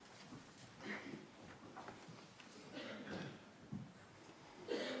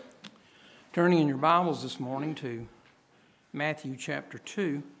Turning in your Bibles this morning to Matthew chapter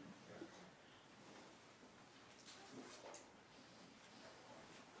 2.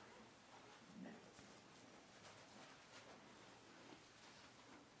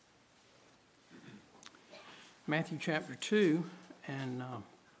 Matthew chapter 2, and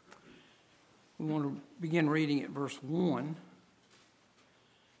we want to begin reading at verse 1.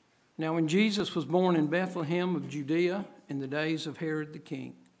 Now when Jesus was born in Bethlehem of Judea in the days of Herod the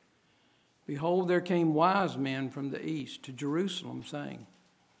king, behold, there came wise men from the east to Jerusalem, saying,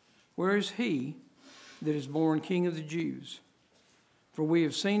 Where is he that is born King of the Jews? For we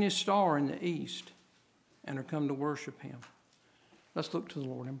have seen his star in the east and are come to worship him. Let's look to the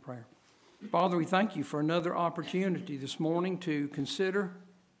Lord in prayer. Father, we thank you for another opportunity this morning to consider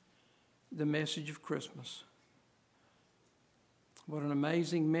the message of Christmas. What an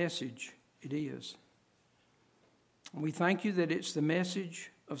amazing message it is. We thank you that it's the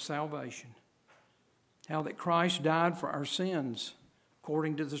message of salvation. How that Christ died for our sins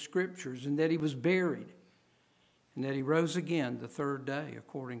according to the Scriptures, and that he was buried, and that he rose again the third day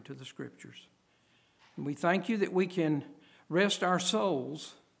according to the Scriptures. And we thank you that we can rest our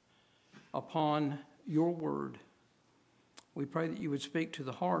souls upon your word. We pray that you would speak to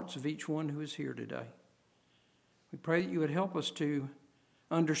the hearts of each one who is here today. We pray that you would help us to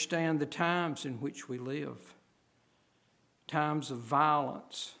understand the times in which we live, times of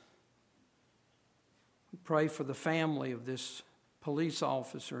violence. We pray for the family of this police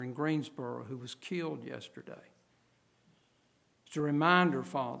officer in Greensboro who was killed yesterday. It's a reminder,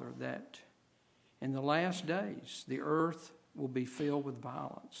 Father, that in the last days the earth will be filled with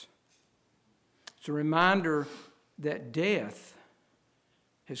violence. It's a reminder that death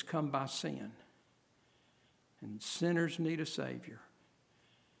has come by sin, and sinners need a Savior.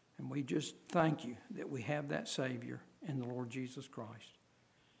 And we just thank you that we have that Savior in the Lord Jesus Christ.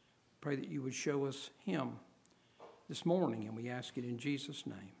 Pray that you would show us him this morning, and we ask it in Jesus'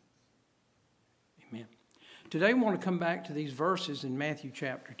 name. Amen. Today we want to come back to these verses in Matthew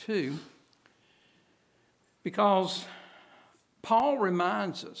chapter 2 because Paul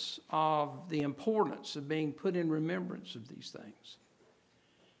reminds us of the importance of being put in remembrance of these things.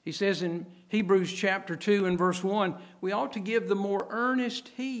 He says in Hebrews chapter 2 and verse 1, we ought to give the more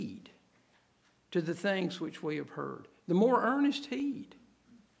earnest heed to the things which we have heard. The more earnest heed,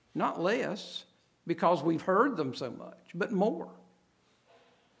 not less, because we've heard them so much, but more,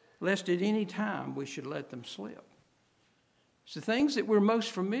 lest at any time we should let them slip. It's the things that we're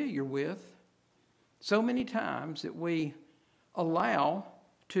most familiar with so many times that we allow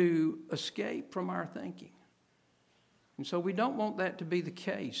to escape from our thinking. And so we don't want that to be the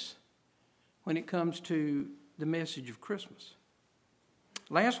case when it comes to the message of Christmas.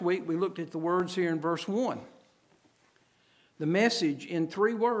 Last week we looked at the words here in verse 1. The message in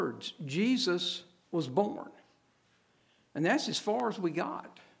 3 words, Jesus was born. And that's as far as we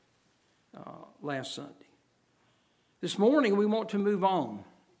got last Sunday. This morning we want to move on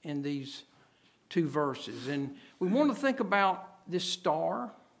in these 2 verses. And we want to think about this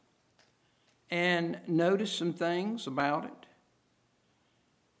star and notice some things about it.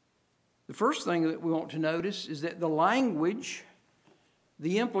 The first thing that we want to notice is that the language,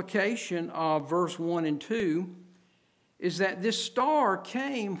 the implication of verse 1 and 2, is that this star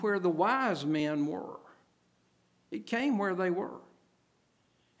came where the wise men were. It came where they were.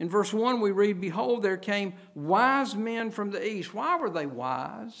 In verse 1 we read, Behold, there came wise men from the east. Why were they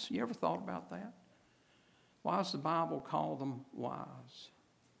wise? You ever thought about that? Why does the Bible call them wise?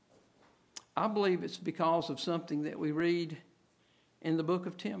 I believe it's because of something that we read in the book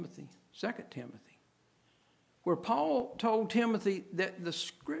of Timothy, 2 Timothy, where Paul told Timothy that the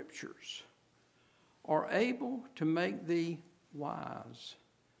Scriptures are able to make thee wise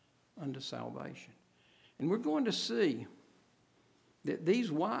unto salvation. And we're going to see that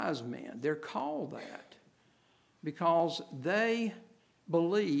these wise men, they're called that because they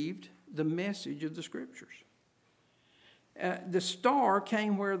believed the message of the Scriptures. The star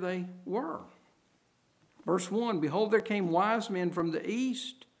came where they were. Verse 1, Behold, there came wise men from the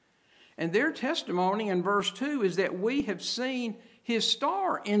east. And their testimony in verse 2 is that we have seen his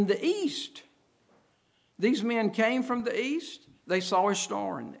star in the east. These men came from the east. They saw his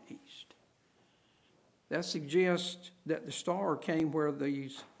star in the east. That suggests that the star came where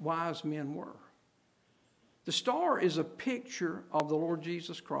these wise men were. The star is a picture of the Lord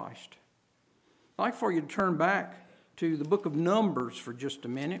Jesus Christ. I'd like for you to turn back to the book of Numbers for just a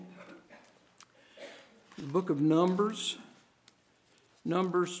minute. The book of Numbers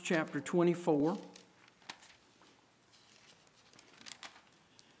chapter 24.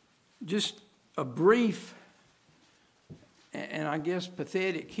 Just a brief and I guess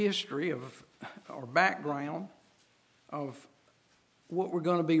pathetic history of, or background of what we're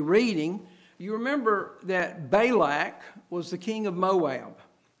going to be reading, you remember that Balak was the king of Moab.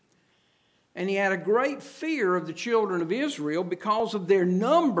 And he had a great fear of the children of Israel because of their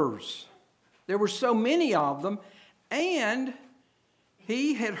numbers. There were so many of them. And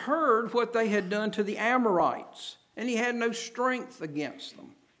he had heard what they had done to the Amorites. And he had no strength against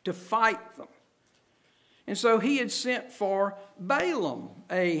them to fight them. And so he had sent for Balaam,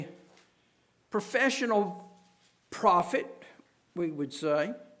 a professional prophet, we would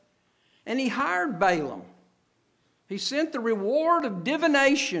say. And he hired Balaam. He sent the reward of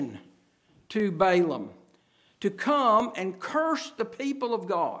divination to Balaam to come and curse the people of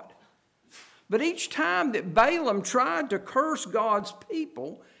God. But each time that Balaam tried to curse God's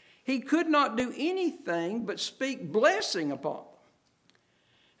people, he could not do anything but speak blessing upon them.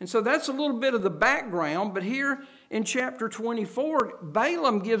 And so that's a little bit of the background, but here in chapter 24,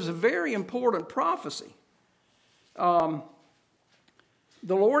 Balaam gives a very important prophecy. The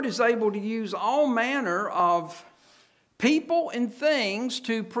Lord is able to use all manner of people and things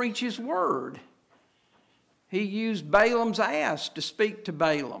to preach His word. He used Balaam's ass to speak to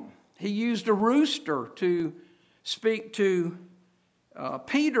Balaam. He used a rooster to speak to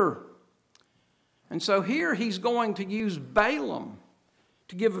Peter. And so here he's going to use Balaam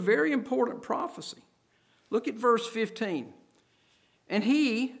to give a very important prophecy. Look at verse 15. And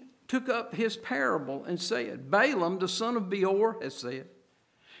he took up his parable and said, Balaam, the son of Beor, has said,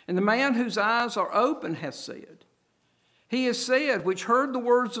 and the man whose eyes are open hath said, he has said, which heard the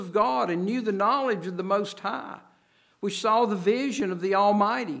words of God and knew the knowledge of the Most High, which saw the vision of the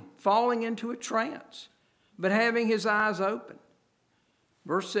Almighty, falling into a trance, but having his eyes open.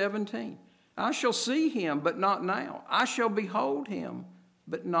 Verse 17, I shall see him, but not now. I shall behold him,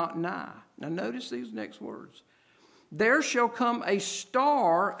 but not nigh. Now notice these next words. There shall come a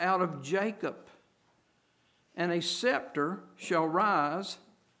star out of Jacob, and a scepter shall rise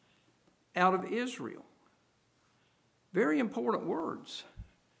out of Israel. Very important words.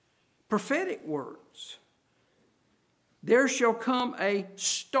 Prophetic words. There shall come a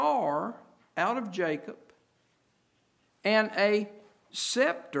star out of Jacob, and a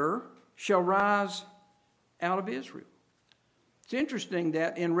scepter shall rise out of Israel. It's interesting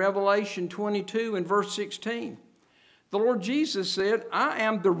that in Revelation 22 and verse 16, the Lord Jesus said, I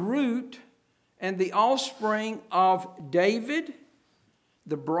am the root and the offspring of David,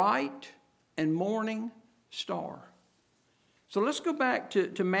 the bright and morning star. So let's go back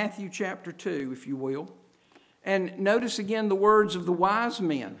to Matthew chapter 2, if you will, and notice again the words of the wise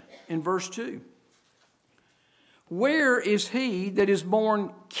men in verse 2. Where is he that is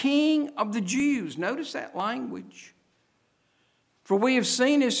born King of the Jews? Notice that language. For we have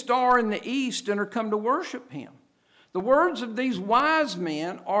seen his star in the east and are come to worship him. The words of these wise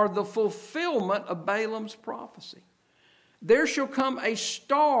men are the fulfillment of Balaam's prophecy. There shall come a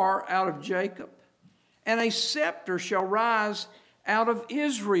star out of Jacob, and a scepter shall rise out of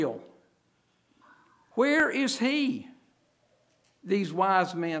Israel. Where is he, these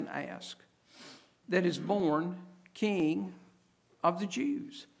wise men ask, that is born King of the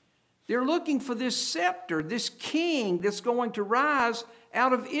Jews? They're looking for this scepter, this king that's going to rise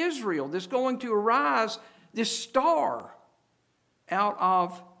out of Israel, that's going to arise, this star out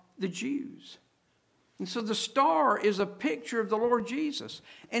of the Jews. And so the star is a picture of the Lord Jesus.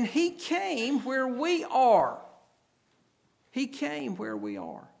 And he came where we are. He came where we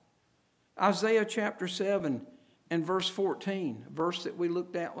are. Isaiah chapter 7 and verse 14, a verse that we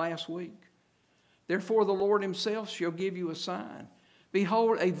looked at last week. Therefore the Lord himself shall give you a sign.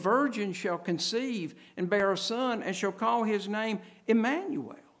 Behold, a virgin shall conceive and bear a son, and shall call his name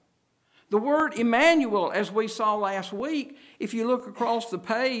Emmanuel. The word Emmanuel, as we saw last week, if you look across the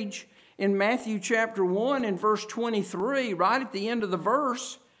page in Matthew chapter 1 and verse 23, right at the end of the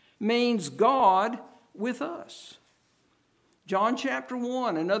verse, means God with us. John chapter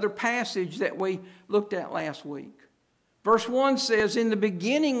 1, another passage that we looked at last week. Verse 1 says, in the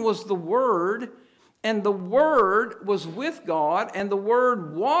beginning was the Word, and the Word was with God, and the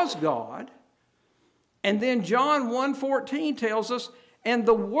Word was God. And then John 1:14 tells us, and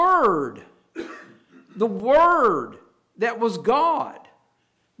the Word that was God,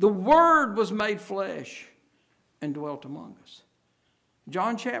 the Word was made flesh and dwelt among us.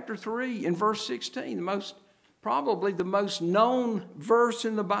 John chapter 3 and verse 16, probably the most known verse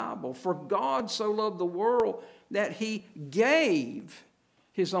in the Bible. For God so loved the world that he gave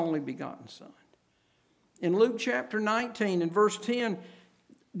his only begotten Son. In Luke chapter 19 and verse 10,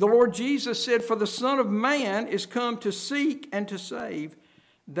 the Lord Jesus said, for the Son of Man is come to seek and to save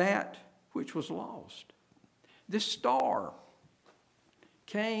that which was lost. This star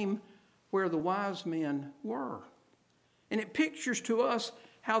came where the wise men were. And it pictures to us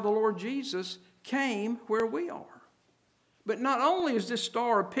how the Lord Jesus came where we are. But not only is this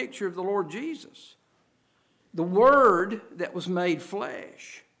star a picture of the Lord Jesus, the Word that was made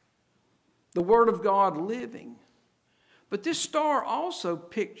flesh, the Word of God living, but this star also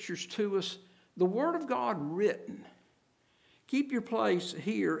pictures to us the Word of God written. Keep your place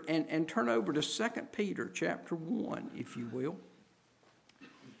here and turn over to 2 Peter chapter 1, if you will.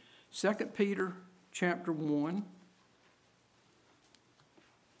 2 Peter chapter 1.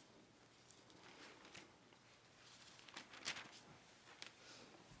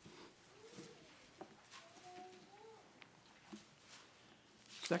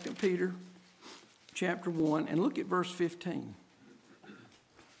 Second Peter chapter 1, and look at verse 15.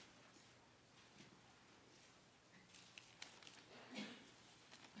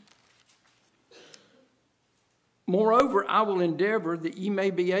 Moreover, I will endeavor that ye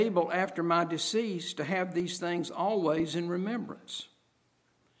may be able after my decease to have these things always in remembrance.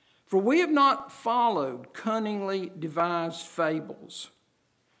 For we have not followed cunningly devised fables,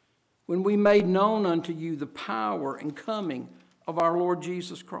 when we made known unto you the power and coming of our Lord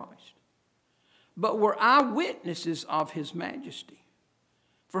Jesus Christ, but were eyewitnesses of his majesty.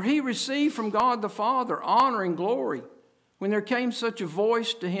 For he received from God the Father honor and glory, when there came such a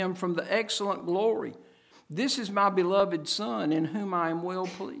voice to him from the excellent glory, This is my beloved Son, in whom I am well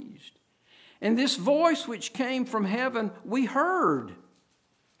pleased. And this voice which came from heaven we heard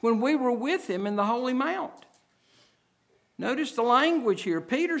when we were with him in the Holy Mount. Notice the language here.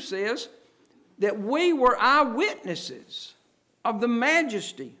 Peter says that we were eyewitnesses of the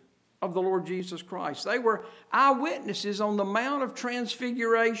majesty of the Lord Jesus Christ. They were eyewitnesses on the Mount of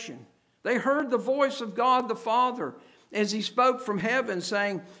Transfiguration. They heard the voice of God the Father as he spoke from heaven,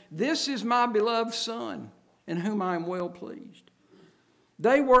 saying, "This is my beloved Son, in whom I am well pleased."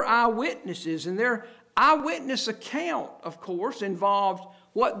 They were eyewitnesses, and their eyewitness account, of course, involved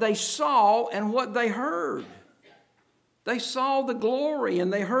what they saw and what they heard. They saw the glory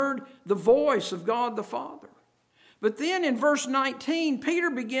and they heard the voice of God the Father. But then in verse 19, Peter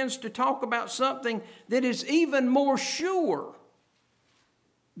begins to talk about something that is even more sure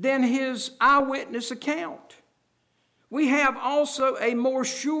than his eyewitness account. We have also a more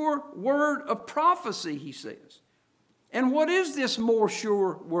sure word of prophecy, he says. And what is this more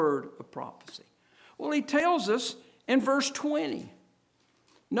sure word of prophecy? Well, he tells us in verse 20,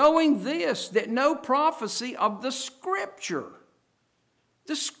 knowing this, that no prophecy of the Scripture,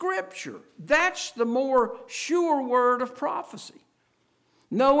 that's the more sure word of prophecy.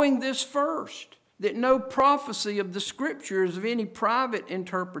 Knowing this first, that no prophecy of the Scripture is of any private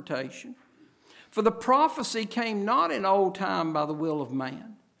interpretation. For the prophecy came not in old time by the will of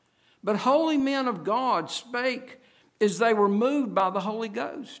man, but holy men of God spake as they were moved by the Holy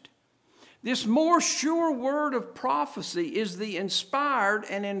Ghost. This more sure word of prophecy is the inspired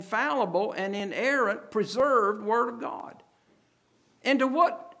and infallible and inerrant, preserved Word of God. And to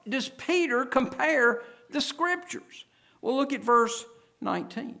what does Peter compare the Scriptures? Well, look at verse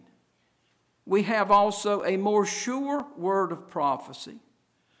 19. We have also a more sure word of prophecy,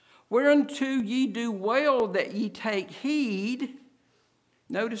 whereunto ye do well that ye take heed.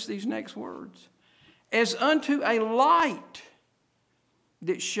 Notice these next words. As unto a light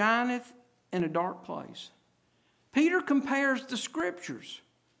that shineth in a dark place. Peter compares the Scriptures,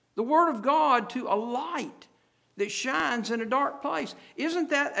 the Word of God, to a light that shines in a dark place. Isn't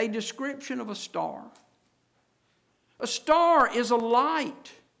that a description of a star? A star is a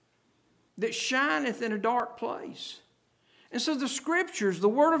light that shineth in a dark place. And so the Scriptures, the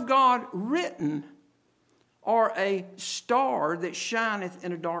Word of God written, are a star that shineth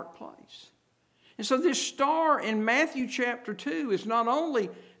in a dark place. And so this star in Matthew chapter 2 is not only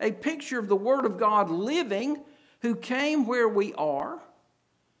a picture of the Word of God living, who came where we are.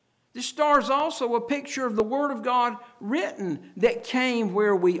 This star is also a picture of the Word of God written that came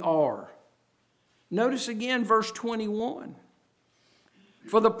where we are. Notice again verse 21.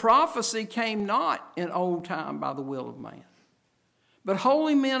 For the prophecy came not in old time by the will of man, but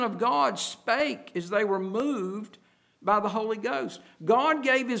holy men of God spake as they were moved by the Holy Ghost. God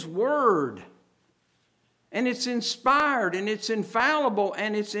gave His Word, and it's inspired, and it's infallible,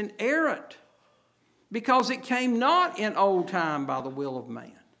 and it's inerrant, because it came not in old time by the will of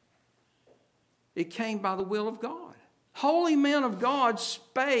man. It came by the will of God. Holy men of God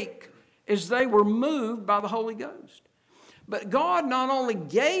spake as they were moved by the Holy Ghost. But God not only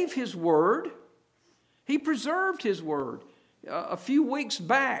gave His Word, He preserved His Word. A few weeks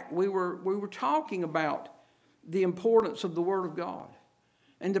back, we were talking about the importance of the Word of God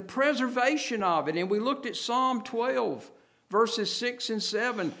and the preservation of it. And we looked at Psalm 12, verses 6 and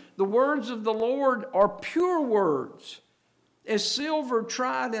 7. The words of the Lord are pure words, as silver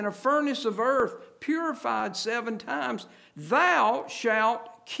tried in a furnace of earth, purified 7 times. Thou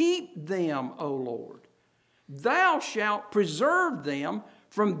shalt keep them, O Lord. Thou shalt preserve them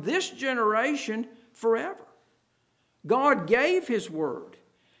from this generation forever. God gave His word.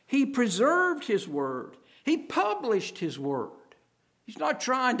 He preserved His word. He published His word. He's not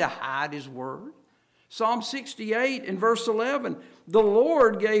trying to hide His word. Psalm 68 and verse 11, the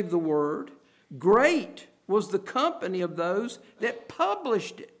Lord gave the word. Great was the company of those that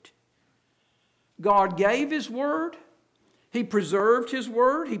published it. God gave His word. He preserved His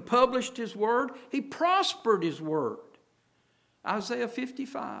word. He published His word. He prospered His word. Isaiah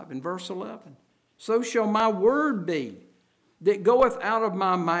 55 and verse 11. So shall my word be that goeth out of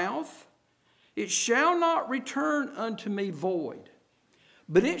my mouth. It shall not return unto me void,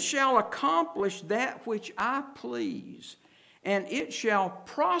 but it shall accomplish that which I please, and it shall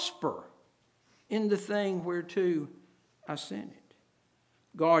prosper in the thing whereto I sent it.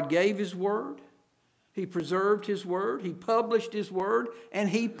 God gave His word. He preserved His word. He published His word, and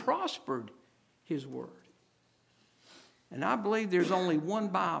He prospered His word. And I believe there's only one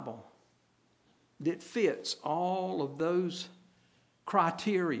Bible that fits all of those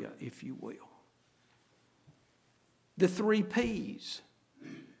criteria, if you will. The 3 P's: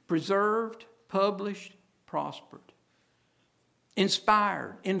 preserved, published, prospered.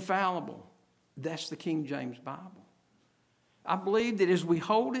 Inspired, infallible. That's the King James Bible. I believe that as we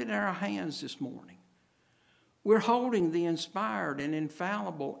hold it in our hands this morning, we're holding the inspired and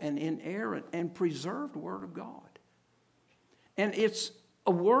infallible and inerrant and preserved Word of God. And it's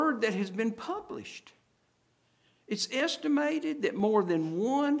a word that has been published. It's estimated that more than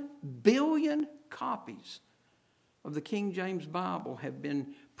 1 billion copies of the King James Bible have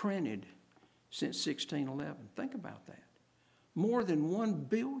been printed since 1611. Think about that. More than 1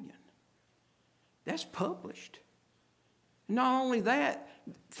 billion. That's published. Not only that,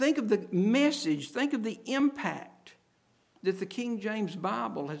 think of the message, think of the impact that the King James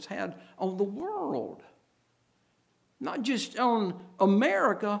Bible has had on the world. Not just on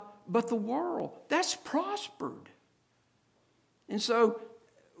America, but the world. That's prospered. And so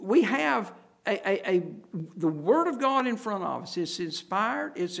we have the Word of God in front of us. It's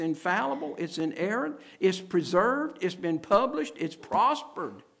inspired, it's infallible, it's inerrant, it's preserved, it's been published, it's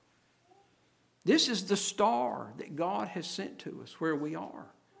prospered. This is the star that God has sent to us where we are,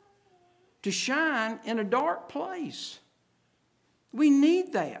 to shine in a dark place. We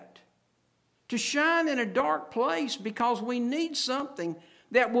need that, to shine in a dark place, because we need something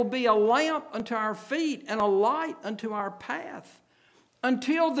that will be a lamp unto our feet and a light unto our path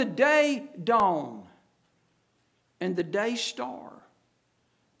until the day dawn and the day star,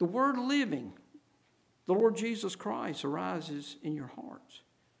 the Word living, the Lord Jesus Christ, arises in your hearts.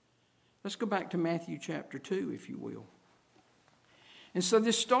 Let's go back to Matthew chapter 2, if you will. And so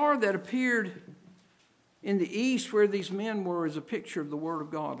this star that appeared in the east where these men were is a picture of the Word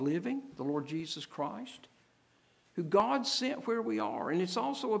of God living, the Lord Jesus Christ, who God sent where we are. And it's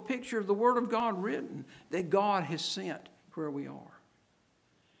also a picture of the Word of God written that God has sent where we are.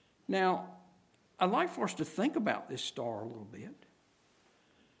 Now, I'd like for us to think about this star a little bit.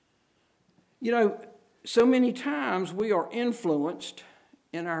 You know, so many times we are influenced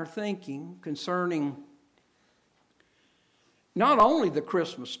in our thinking concerning not only the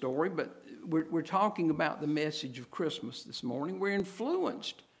Christmas story, but we're talking about the message of Christmas this morning. We're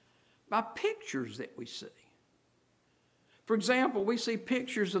influenced by pictures that we see. For example, we see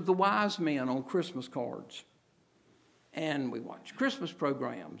pictures of the wise men on Christmas cards. And we watch Christmas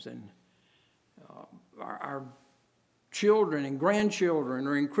programs, and our children and grandchildren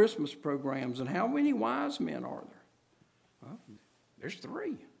are in Christmas programs. And how many wise men are there? Well, there's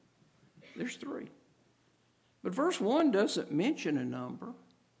 3. There's 3. But verse 1 doesn't mention a number.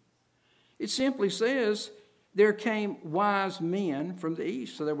 It simply says, there came wise men from the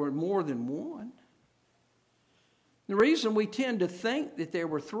east. So there were more than one. The reason we tend to think that there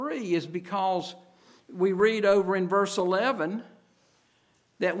were 3 is because we read over in verse 11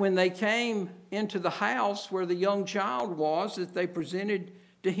 that when they came into the house where the young child was, that they presented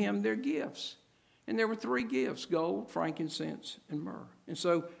to him their gifts. And there were 3 gifts: gold, frankincense, and myrrh. And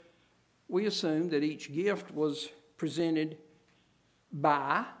so we assume that each gift was presented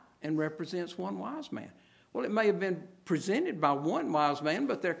by and represents one wise man. Well, it may have been presented by one wise man,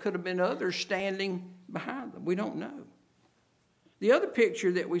 but there could have been others standing behind them. We don't know. The other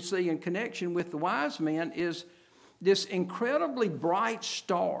picture that we see in connection with the wise men is this incredibly bright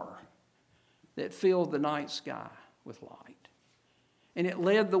star that filled the night sky with light. And it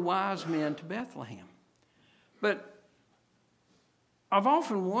led the wise men to Bethlehem. But I've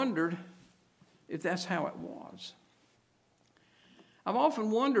often wondered if that's how it was. I've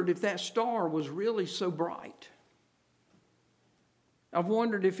often wondered if that star was really so bright. I've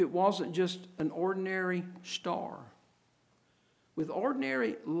wondered if it wasn't just an ordinary star with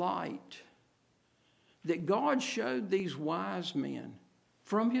ordinary light that God showed these wise men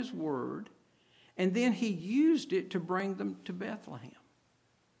from His Word, and then He used it to bring them to Bethlehem.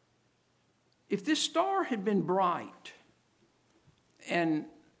 If this star had been bright and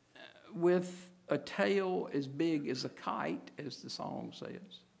with a tail as big as a kite, as the song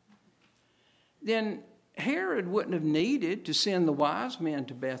says, then Herod wouldn't have needed to send the wise men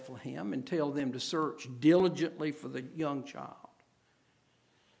to Bethlehem and tell them to search diligently for the young child.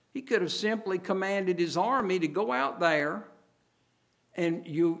 He could have simply commanded his army to go out there, and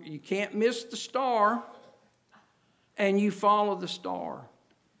you can't miss the star, and you follow the star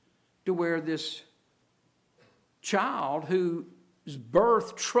to where this child whose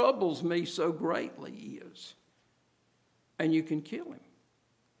birth troubles me so greatly is, and you can kill him.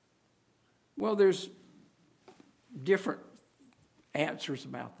 Well, there's different answers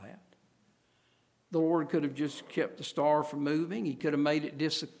about that. The Lord could have just kept the star from moving. He could have made it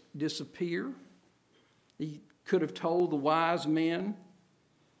disappear. He could have told the wise men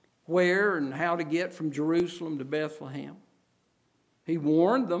where and how to get from Jerusalem to Bethlehem. He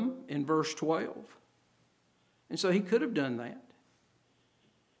warned them in verse 12. And so he could have done that.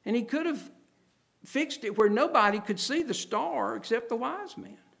 And he could have fixed it where nobody could see the star except the wise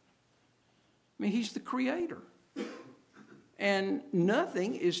men. I mean, He's the Creator. And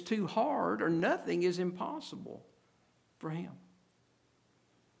nothing is too hard or nothing is impossible for Him.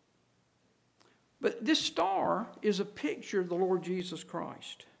 But this star is a picture of the Lord Jesus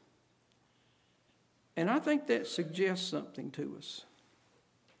Christ. And I think that suggests something to us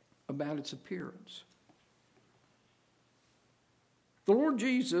about its appearance. The Lord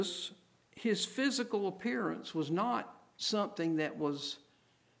Jesus, His physical appearance was not something that was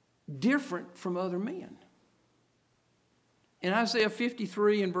different from other men. In Isaiah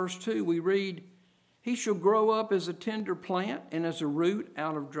 53 and verse 2, we read, "He shall grow up as a tender plant and as a root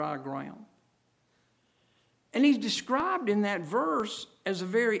out of dry ground." And He's described in that verse as a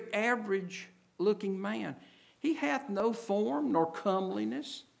very average-looking man. He hath no form nor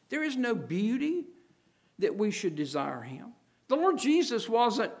comeliness. There is no beauty that we should desire Him. The Lord Jesus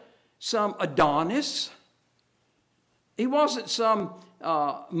wasn't some Adonis. He wasn't some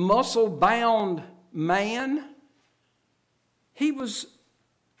muscle-bound man. He was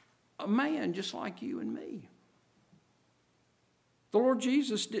a man just like you and me. The Lord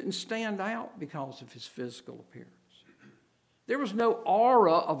Jesus didn't stand out because of His physical appearance. There was no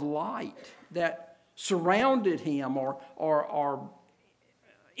aura of light that surrounded Him or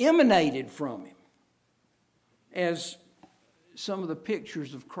emanated from Him, as some of the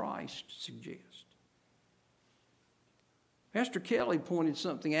pictures of Christ suggest. Pastor Kelly pointed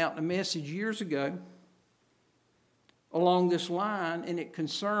something out in a message years ago along this line, and it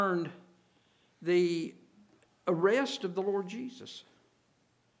concerned the arrest of the Lord Jesus.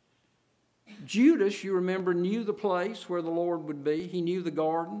 Judas, you remember, knew the place where the Lord would be. He knew the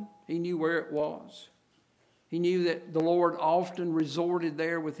garden. He knew where it was. He knew that the Lord often resorted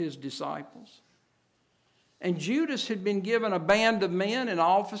there with His disciples. And Judas had been given a band of men and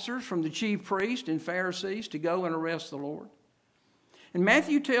officers from the chief priests and Pharisees to go and arrest the Lord. And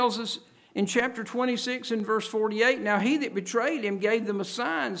Matthew tells us in chapter 26 and verse 48, "Now he that betrayed Him gave them a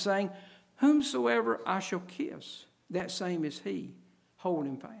sign, saying, Whomsoever I shall kiss, that same is he. Hold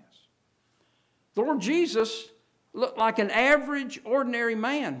him fast." The Lord Jesus looked like an average, ordinary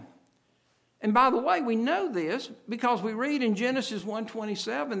man. And by the way, we know this because we read in Genesis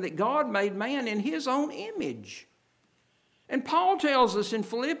 1:27 that God made man in His own image. And Paul tells us in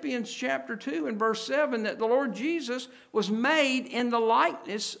Philippians chapter 2 and verse 7 that the Lord Jesus was made in the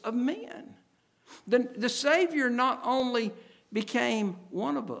likeness of men. The Savior not only became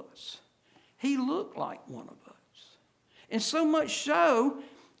one of us, He looked like one of us. And so much so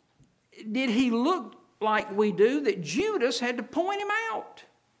did He look like we do that Judas had to point Him out.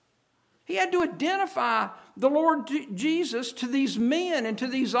 He had to identify the Lord Jesus to these men and to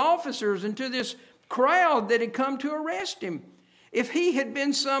these officers and to this crowd that had come to arrest Him. If He had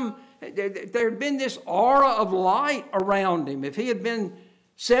been there had been this aura of light around Him, if He had been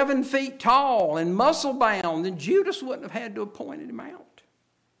 7 feet tall and muscle bound, then Judas wouldn't have had to have pointed Him out.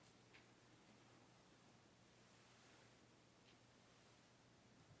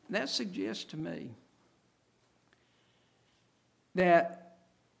 That suggests to me that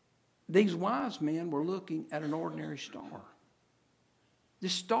these wise men were looking at an ordinary star. The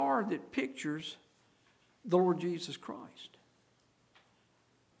star that pictures the Lord Jesus Christ.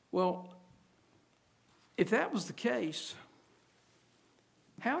 Well, if that was the case,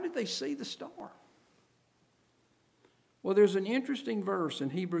 how did they see the star? Well, there's an interesting verse in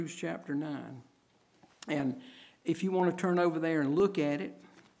Hebrews chapter 9. And if you want to turn over there and look at it,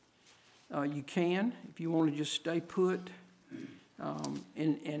 you can. If you want to just stay put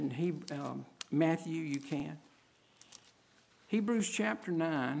in Matthew, you can. Hebrews chapter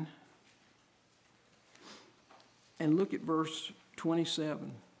 9, and look at verse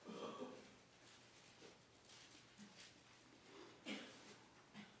 27.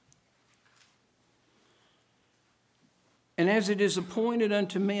 And as it is appointed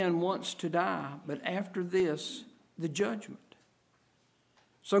unto men once to die, but after this, the judgment.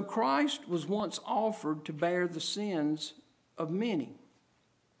 So Christ was once offered to bear the sins of many.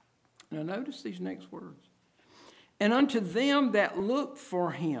 Now notice these next words. And unto them that look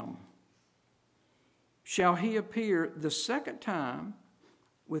for him shall he appear the second time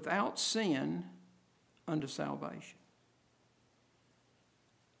without sin unto salvation.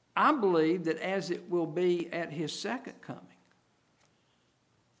 I believe that as it will be at his second coming,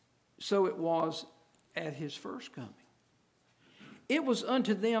 so it was at his first coming. It was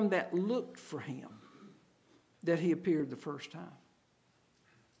unto them that looked for him that he appeared the first time.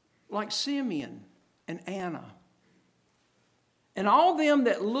 Like Simeon and Anna. And all them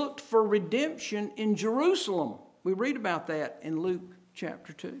that looked for redemption in Jerusalem. We read about that in Luke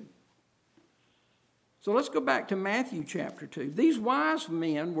chapter 2. So let's go back to Matthew chapter 2. These wise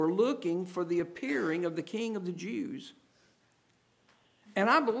men were looking for the appearing of the King of the Jews. And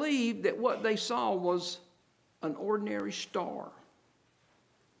I believe that what they saw was an ordinary star.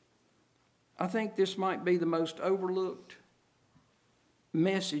 I think this might be the most overlooked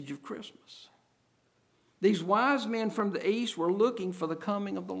message of Christmas. These wise men from the east were looking for the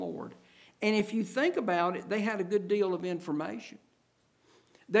coming of the Lord. And if you think about it, they had a good deal of information.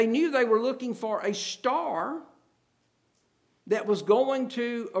 They knew they were looking for a star that was going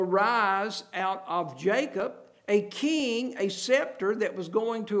to arise out of Jacob, a king, a scepter that was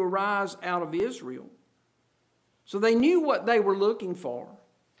going to arise out of Israel. So they knew what they were looking for.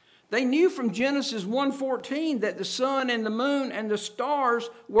 They knew from Genesis 1:14 that the sun and the moon and the stars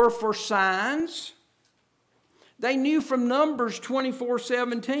were for signs. They knew from Numbers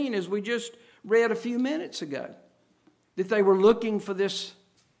 24:17, as we just read a few minutes ago, that they were looking for this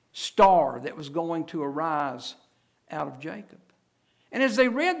star that was going to arise out of Jacob. And as they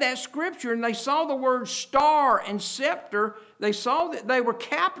read that scripture and they saw the word star and scepter, they saw that they were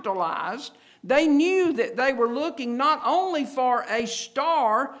capitalized. They knew that they were looking not only for a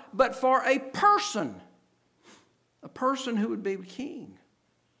star, but for a person who would be the king.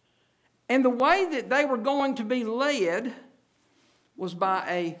 And the way that they were going to be led was by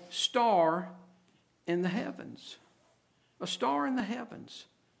a star in the heavens. A star in the heavens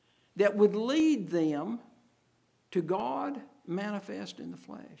that would lead them to God manifest in the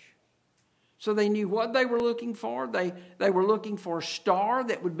flesh. So they knew what they were looking for. They were looking for a star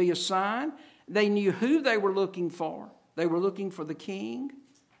that would be a sign. They knew who they were looking for. They were looking for the king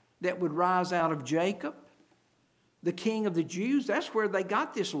that would rise out of Jacob, the King of the Jews. That's where they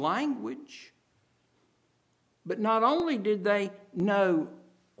got this language. But not only did they know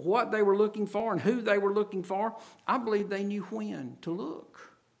what they were looking for and who they were looking for, I believe they knew when to look.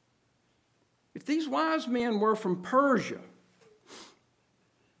 If these wise men were from Persia,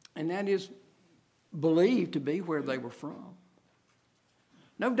 and that is believed to be where they were from,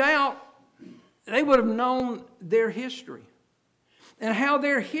 no doubt they would have known their history and how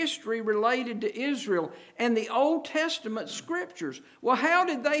their history related to Israel and the Old Testament scriptures. Well, how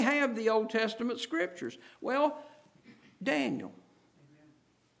did they have the Old Testament scriptures? Well, Daniel.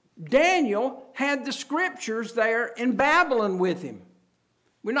 Daniel had the scriptures there in Babylon with him.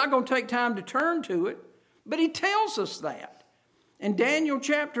 We're not going to take time to turn to it, but he tells us that. In Daniel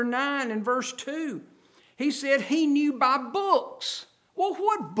chapter 9 and verse 2, he said he knew by books. Well,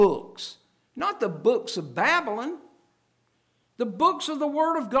 what books? Not the books of Babylon. The books of the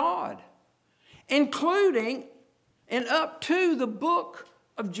Word of God, including and up to the book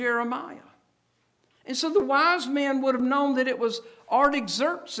of Jeremiah. And so the wise men would have known that it was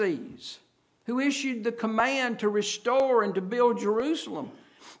Artaxerxes who issued the command to restore and to build Jerusalem.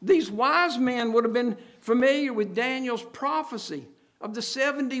 These wise men would have been familiar with Daniel's prophecy of the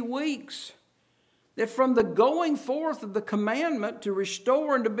 70 weeks, that from the going forth of the commandment to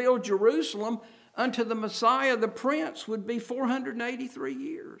restore and to build Jerusalem unto the Messiah, the Prince, would be 483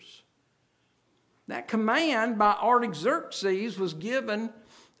 years. That command by Artaxerxes was given,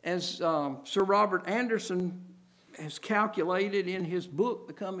 as Sir Robert Anderson has calculated in his book,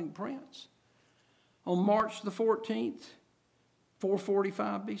 The Coming Prince, on March the 14th,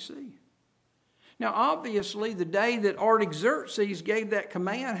 445 BC. Now, obviously, the day that Artaxerxes gave that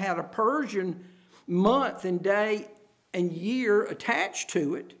command had a Persian month and day and year attached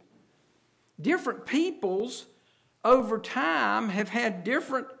to it. Different peoples over time have had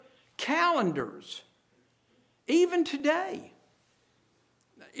different calendars, even today.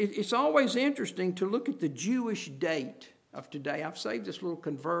 It's always interesting to look at the Jewish date of today. I've saved this little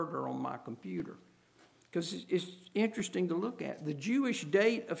converter on my computer because it's interesting to look at. The Jewish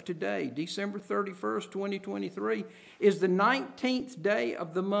date of today, December 31st, 2023, is the 19th day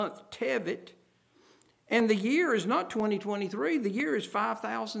of the month Tevet, and the year is not 2023, the year is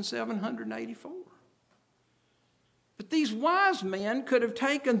 5,784. But these wise men could have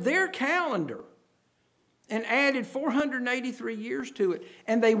taken their calendar and added 483 years to it,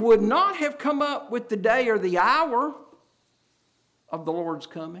 and they would not have come up with the day or the hour of the Lord's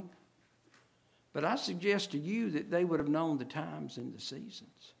coming. But I suggest to you that they would have known the times and the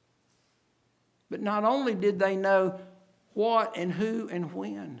seasons. But not only did they know what and who and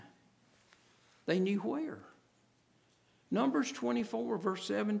when, they knew where. Numbers 24, verse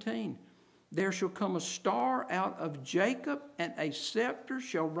 17. There shall come a star out of Jacob, and a scepter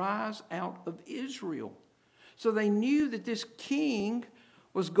shall rise out of Israel. So they knew that this king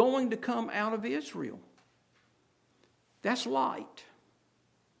was going to come out of Israel. That's light.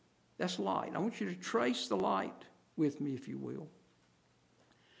 That's light. I want you to trace the light with me, if you will.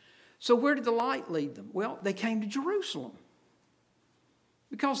 So where did the light lead them? Well, they came to Jerusalem,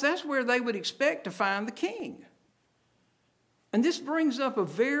 because that's where they would expect to find the king. And this brings up a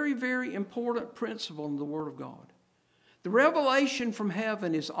very, very important principle in the Word of God. The revelation from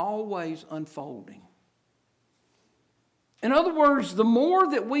heaven is always unfolding. In other words, the more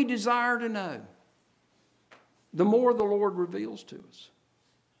that we desire to know, the more the Lord reveals to us.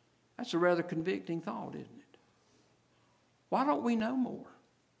 That's a rather convicting thought, isn't it? Why don't we know more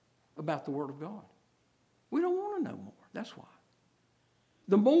about the Word of God? We don't want to know more. That's why.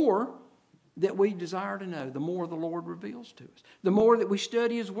 The more that we desire to know, the more the Lord reveals to us. The more that we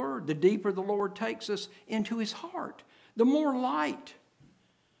study His Word, the deeper the Lord takes us into His heart. The more light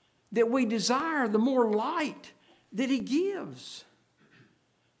that we desire, the more light that He gives.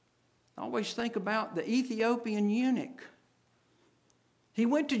 I always think about the Ethiopian eunuch. He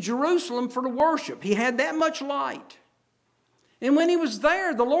went to Jerusalem for the worship. He had that much light. And when he was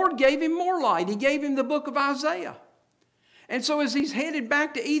there, the Lord gave him more light. He gave him the book of Isaiah. And so as he's headed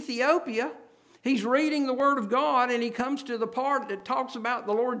back to Ethiopia, he's reading the Word of God, and he comes to the part that talks about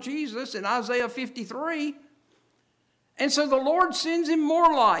the Lord Jesus in Isaiah 53. And so the Lord sends him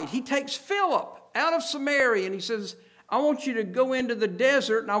more light. He takes Philip out of Samaria, and he says, I want you to go into the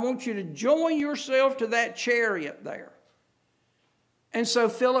desert, and I want you to join yourself to that chariot there. And so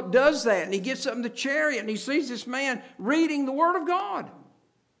Philip does that, and he gets up in the chariot, and he sees this man reading the Word of God.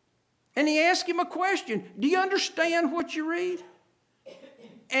 And he asks him a question. Do you understand what you read?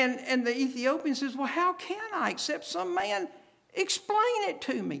 And the Ethiopian says, well, how can I except some man explain it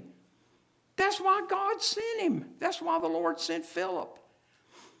to me? That's why God sent him. That's why the Lord sent Philip.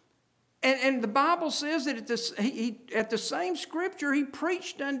 And the Bible says that at the same scripture, he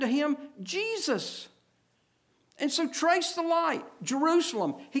preached unto him Jesus. And so trace the light.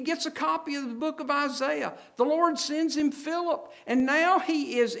 Jerusalem. He gets a copy of the book of Isaiah. The Lord sends him Philip. And now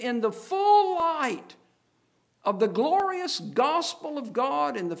he is in the full light of the glorious gospel of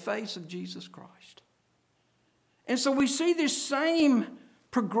God in the face of Jesus Christ. And so we see this same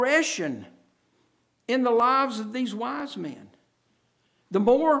progression in the lives of these wise men. The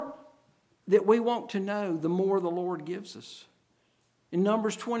more that we want to know, the more the Lord gives us. In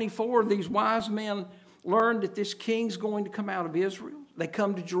Numbers 24, these wise men learned that this king's going to come out of Israel. They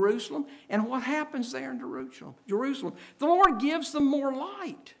come to Jerusalem. And what happens there in Jerusalem? The Lord gives them more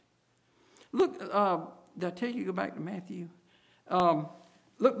light. Look, did I tell you to go back to Matthew?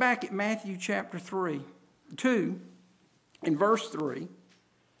 Look back at Matthew chapter 2, in verse 3.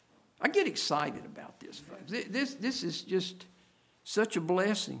 I get excited about this, folks. This is just such a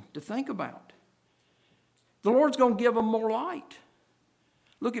blessing to think about. The Lord's going to give them more light.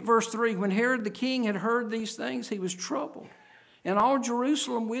 Look at verse 3. When Herod the king had heard these things, he was troubled, and all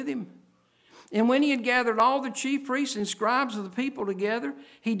Jerusalem with him. And when he had gathered all the chief priests and scribes of the people together,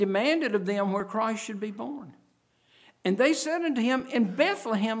 he demanded of them where Christ should be born. And they said unto him, in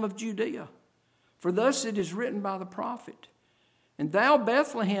Bethlehem of Judea, for thus it is written by the prophet, and thou,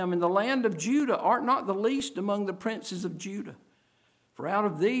 Bethlehem, in the land of Judah, art not the least among the princes of Judah. For out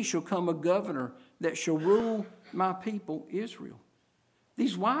of thee shall come a governor that shall rule my people Israel.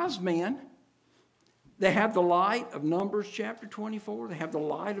 These wise men, they have the light of Numbers chapter 24. They have the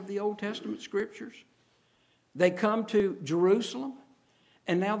light of the Old Testament scriptures. They come to Jerusalem,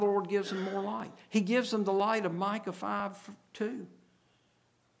 and now the Lord gives them more light. He gives them the light of Micah 5:2.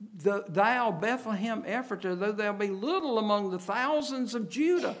 Thou, Bethlehem Ephratah, though thou be little among the thousands of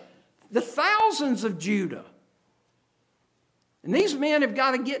Judah. The thousands of Judah. And these men have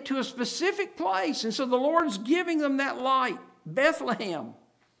got to get to a specific place. And so the Lord's giving them that light. Bethlehem.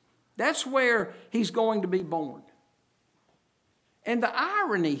 That's where he's going to be born. And the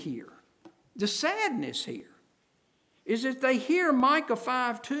irony here, the sadness here, is that they hear Micah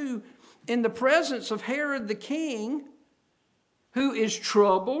 5:2 in the presence of Herod the king, who is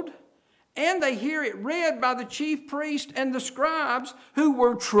troubled, and they hear it read by the chief priest and the scribes, who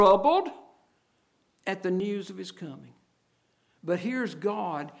were troubled at the news of his coming. But here's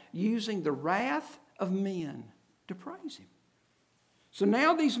God using the wrath of men to praise him. So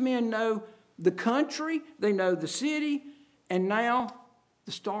now these men know the country, they know the city, and now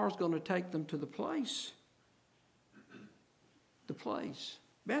the star's going to take them to the place,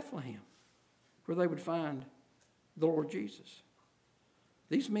 Bethlehem, where they would find the Lord Jesus.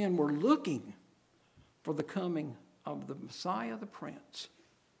 These men were looking for the coming of the Messiah, the Prince.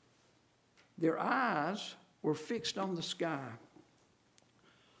 Their eyes were fixed on the sky,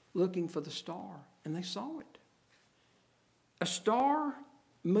 looking for the star, and they saw it. A star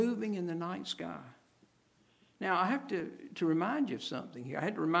moving in the night sky. Now, I have to remind you of something here. I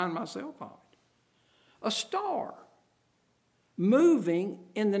had to remind myself of it. A star moving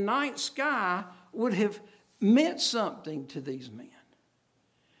in the night sky would have meant something to these men.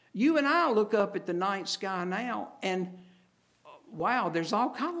 You and I look up at the night sky now, and wow, there's all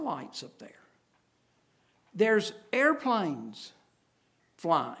kinds of lights up there. There's airplanes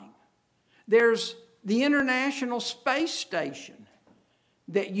flying. There's the International Space Station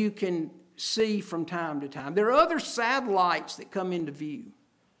that you can see from time to time. There are other satellites that come into view.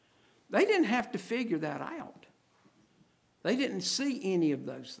 They didn't have to figure that out. They didn't see any of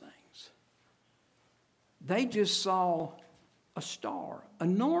those things. They just saw a star, a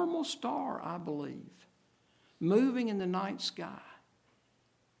normal star, I believe, moving in the night sky.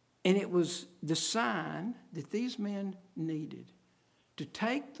 And it was the sign that these men needed to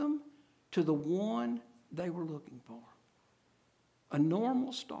take them to the one they were looking for. A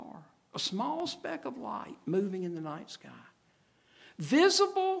normal star, a small speck of light moving in the night sky.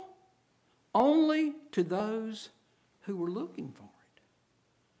 Visible only to those who were looking for it.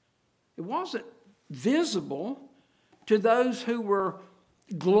 It wasn't visible to those who were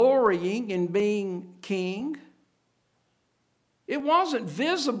glorying in being king. It wasn't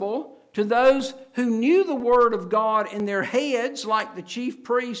visible to those who knew the word of God in their heads, like the chief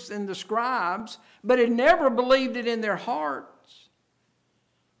priests and the scribes, but had never believed it in their hearts.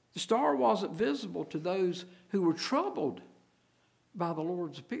 The star wasn't visible to those who were troubled by the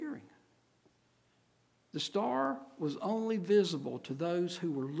Lord's appearing. The star was only visible to those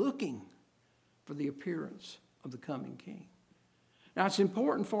who were looking for the appearance of the coming king. Now, it's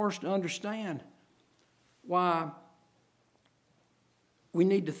important for us to understand why we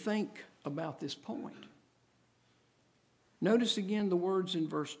need to think about this point. Notice again the words in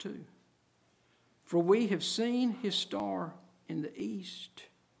verse 2. For we have seen his star in the east.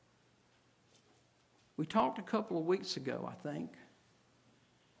 We talked a couple of weeks ago, I think,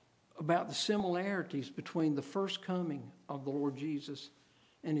 about the similarities between the first coming of the Lord Jesus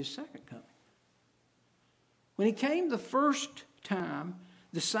and his second coming. When he came the first time,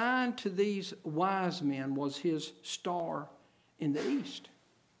 the sign to these wise men was his star in the east.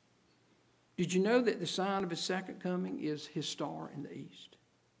 Did you know that the sign of his second coming is his star in the east?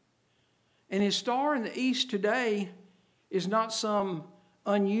 And his star in the east today is not some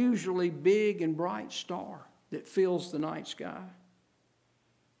unusually big and bright star that fills the night sky.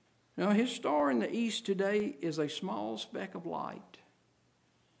 No, his star in the east today is a small speck of light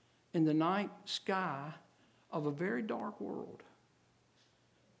in the night sky of a very dark world.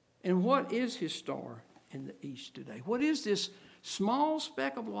 And what is his star in the east today? What is this small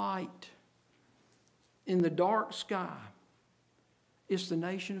speck of light in the dark sky? It's the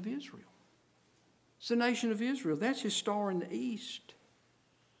nation of Israel. It's the nation of Israel. That's his star in the east.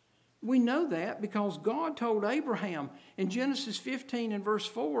 We know that because God told Abraham in Genesis 15 and verse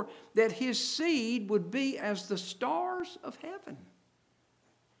 4 that his seed would be as the stars of heaven.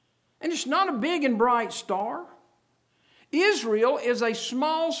 And it's not a big and bright star. Israel is a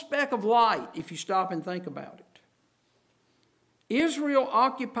small speck of light if you stop and think about it. Israel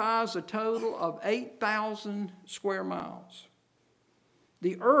occupies a total of 8,000 square miles.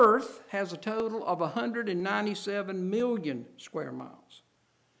 The earth has a total of 197 million square miles.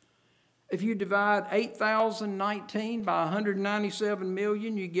 If you divide 8,019 by 197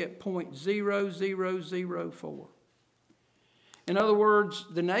 million, you get 0.0004. In other words,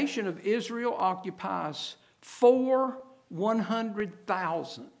 the nation of Israel occupies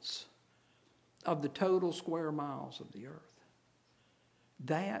 4/100,000ths of the total square miles of the earth.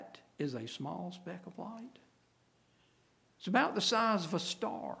 That is a small speck of light. It's about the size of a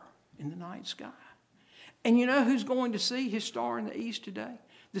star in the night sky. And you know who's going to see his star in the east today?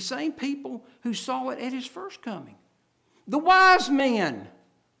 The same people who saw it at his first coming. The wise men.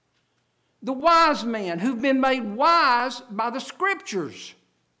 The wise men who've been made wise by the Scriptures.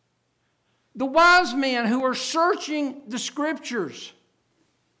 The wise men who are searching the Scriptures.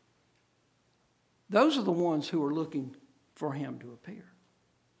 Those are the ones who are looking for him to appear.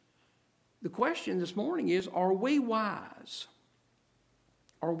 The question this morning is, are we wise?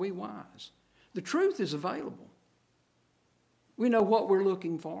 Are we wise? The truth is available. We know what we're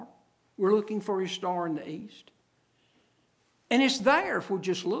looking for. We're looking for his star in the east. And it's there if we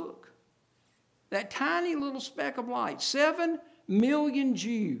just look. That tiny little speck of light. 7 million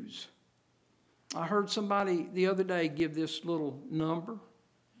Jews. I heard somebody the other day give this little number.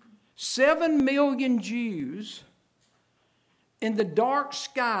 7 million Jews in the dark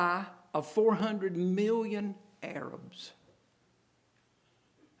sky of 400 million Arabs.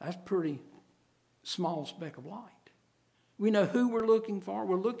 That's a pretty small speck of light. We know who we're looking for.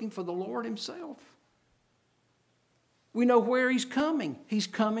 We're looking for the Lord himself. We know where he's coming. He's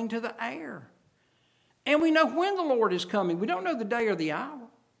coming to the air. And we know when the Lord is coming. We don't know the day or the hour,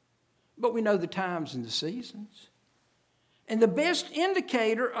 but we know the times and the seasons. And the best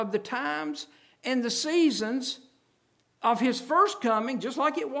indicator of the times and the seasons of his first coming, just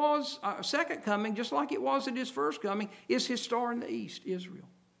like it was, second coming, just like it was at his first coming, is his star in the east, Israel.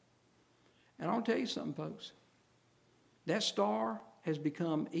 And I'll tell you something, folks. That star has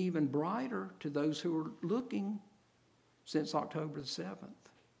become even brighter to those who are looking since October the 7th.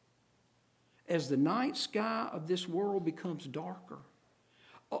 As the night sky of this world becomes darker,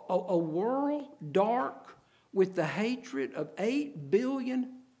 a world dark with the hatred of 8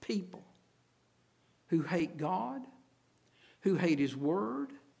 billion people who hate God, who hate his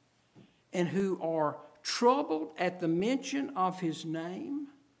word, and who are troubled at the mention of his name,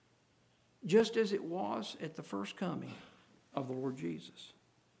 just as it was at the first coming of the Lord Jesus.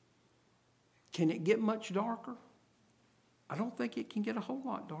 Can it get much darker? I don't think it can get a whole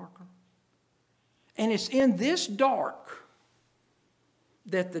lot darker. And it's in this dark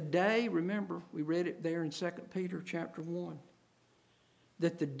that the day, remember, we read it there in 2 Peter chapter 1,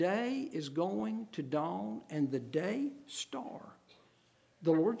 that the day is going to dawn and the day star,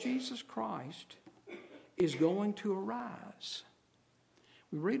 the Lord Jesus Christ, is going to arise.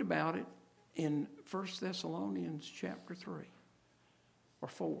 We read about it in 1 Thessalonians chapter 3 or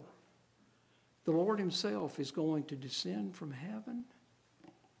 4. The Lord himself is going to descend from heaven,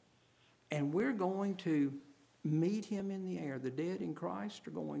 and we're going to meet him in the air. The dead in Christ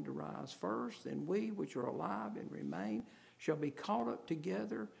are going to rise first, and we which are alive and remain shall be caught up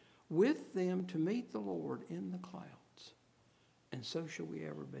together with them to meet the Lord in the clouds. And so shall we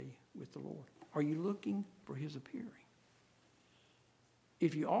ever be with the Lord. Are you looking for his appearing?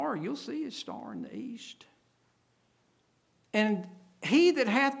 If you are, you'll see his star in the east. And he that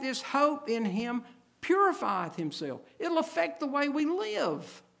hath this hope in him purifieth himself. It'll affect the way we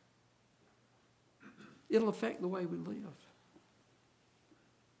live. It'll affect the way we live.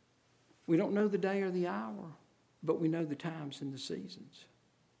 We don't know the day or the hour, but we know the times and the seasons.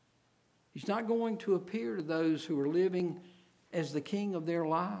 He's not going to appear to those who are living as the king of their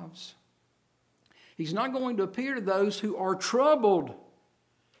lives. He's not going to appear to those who are troubled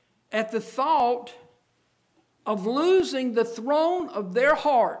at the thought of losing the throne of their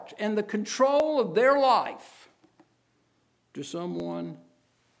heart and the control of their life to someone,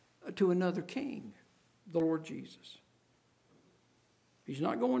 to another king, the Lord Jesus. He's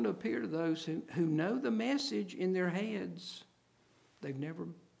not going to appear to those who know the message in their heads. They've never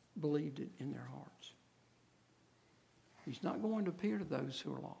believed it in their hearts. He's not going to appear to those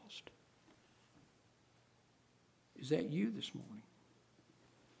who are lost. Is that you this morning?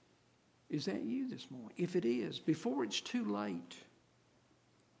 Is that you this morning? If it is, before it's too late,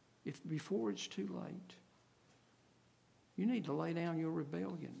 before it's too late, you need to lay down your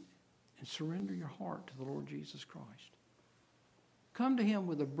rebellion and surrender your heart to the Lord Jesus Christ. Come to him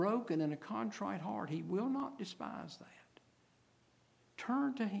with a broken and a contrite heart. He will not despise that.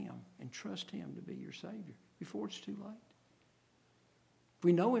 Turn to him and trust him to be your Savior before it's too late. If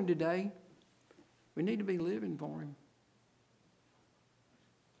we know him today, we need to be living for him.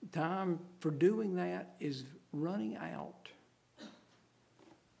 Time for doing that is running out.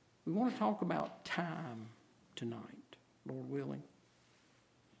 We want to talk about time tonight, Lord willing.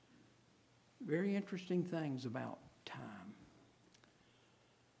 Very interesting things about time.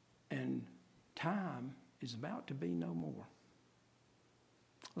 And time is about to be no more.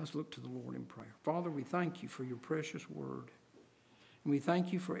 Let's look to the Lord in prayer. Father, we thank you for your precious word. And we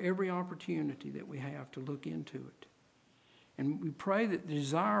thank you for every opportunity that we have to look into it. And we pray that the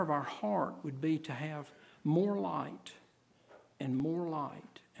desire of our heart would be to have more light and more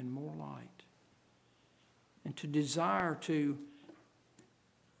light and more light. And to desire to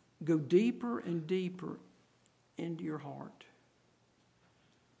go deeper and deeper into your heart.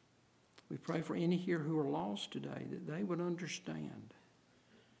 We pray for any here who are lost today that they would understand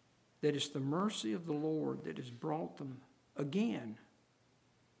that it's the mercy of the Lord that has brought them again.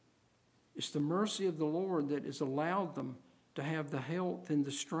 It's the mercy of the Lord that has allowed them to have the health and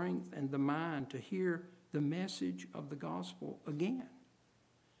the strength and the mind to hear the message of the gospel again.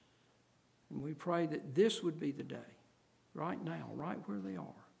 And we pray that this would be the day, right now, right where they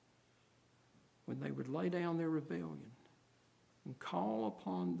are, when they would lay down their rebellion and call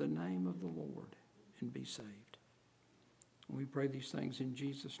upon the name of the Lord and be saved. And we pray these things in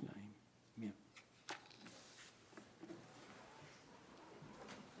Jesus' name.